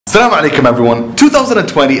Assalamu alaikum everyone.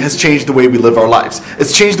 2020 has changed the way we live our lives.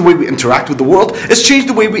 It's changed the way we interact with the world. It's changed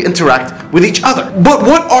the way we interact with each other. But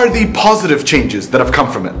what are the positive changes that have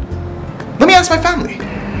come from it? Let me ask my family.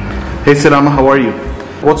 Hey Salama, how are you?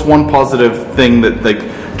 What's one positive thing that,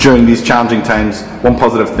 during these challenging times, one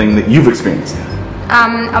positive thing that you've experienced?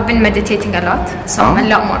 I've been meditating a lot, so I'm a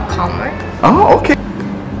lot more calmer. Oh, okay.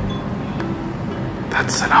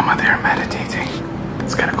 That's Salama there meditating.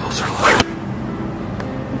 Let's get a closer look.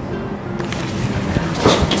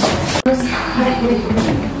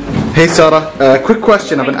 Hey Sarah, quick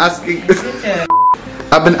question. I've been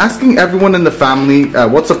asking everyone in the family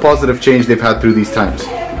what's a positive change they've had through these times.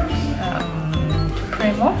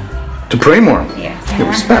 Pray more. To pray more. Yeah.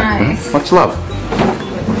 Respect. Nice. Much love.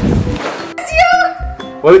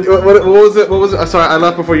 What was it? What was it? Sorry, I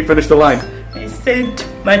laughed before you finished the line. I said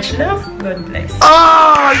much love. God bless.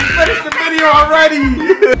 Oh, you finished the video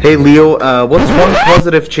already. Hey Leo, what's one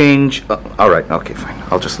positive change? All right. Okay, fine.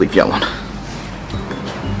 I'll just leave you alone.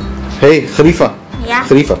 Hey, Khalifa. Yeah.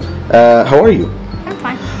 Khalifa, how are you? I'm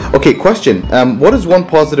fine. Okay, question. What is one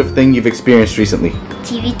positive thing you've experienced recently?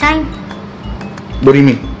 TV time. What do you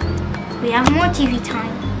mean? We have more TV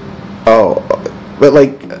time. Oh, but I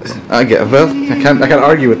can't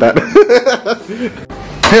argue with that.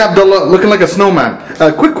 Hey Abdullah, looking like a snowman.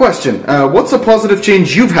 Quick question. What's a positive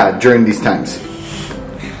change you've had during these times?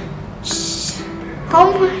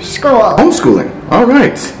 Homeschool. Homeschooling. All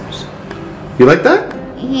right. You like that?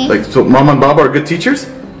 Mm-hmm. So Mama and Baba are good teachers?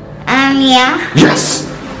 Yeah. Yes!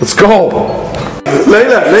 Let's go!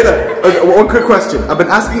 Layla, one quick question. I've been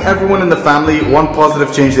asking everyone in the family one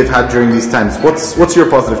positive change they've had during these times. What's your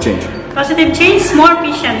positive change? Positive change, more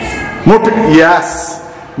patience. Yes!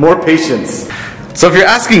 More patience. So if you're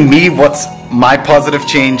asking me what's my positive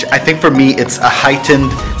change, I think for me it's a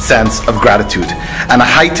heightened sense of gratitude and a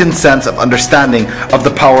heightened sense of understanding of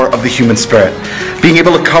the power of the human spirit. Being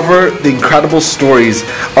able to cover the incredible stories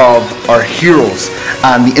of our heroes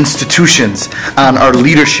and the institutions and our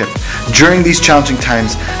leadership during these challenging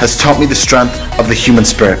times has taught me the strength of the human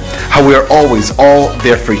spirit. How we are always all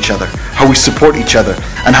there for each other, how we support each other,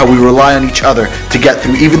 and how we rely on each other to get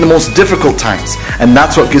through even the most difficult times. And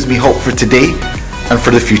that's what gives me hope for today and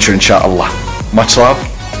for the future, inshallah. Much love,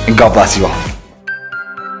 and God bless you all.